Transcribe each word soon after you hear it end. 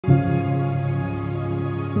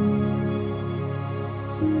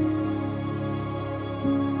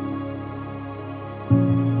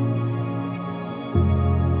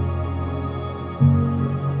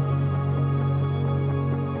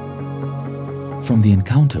From the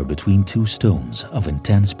encounter between two stones of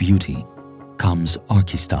intense beauty comes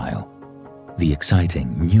Arkistyle, the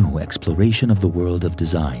exciting new exploration of the world of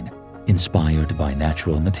design inspired by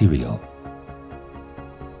natural material.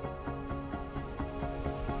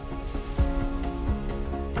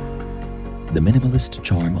 The minimalist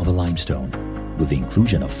charm of a limestone, with the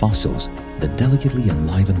inclusion of fossils that delicately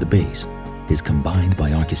enliven the base, is combined by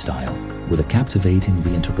Arkistyle with a captivating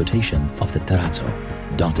reinterpretation of the Terrazzo,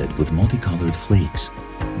 dotted with multicolored flakes,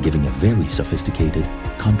 giving a very sophisticated,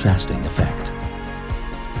 contrasting effect.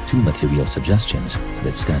 Two material suggestions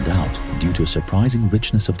that stand out due to a surprising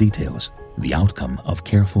richness of details, the outcome of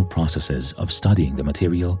careful processes of studying the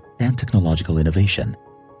material and technological innovation,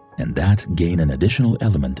 and that gain an additional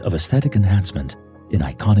element of aesthetic enhancement in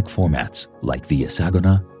iconic formats like the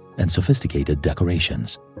hexagona and sophisticated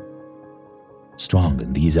decorations. Strong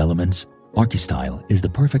in these elements, Arkistyle is the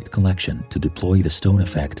perfect collection to deploy the stone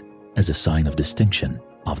effect as a sign of distinction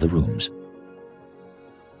of the rooms.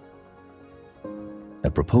 A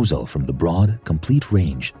proposal from the broad, complete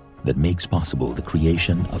range that makes possible the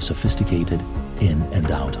creation of sophisticated in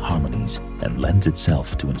and out harmonies and lends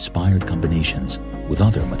itself to inspired combinations with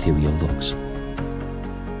other material looks.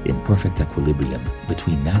 In perfect equilibrium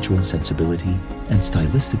between natural sensibility and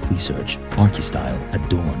stylistic research, Arkistyle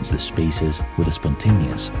adorns the spaces with a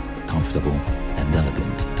spontaneous, comfortable, and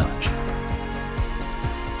elegant touch.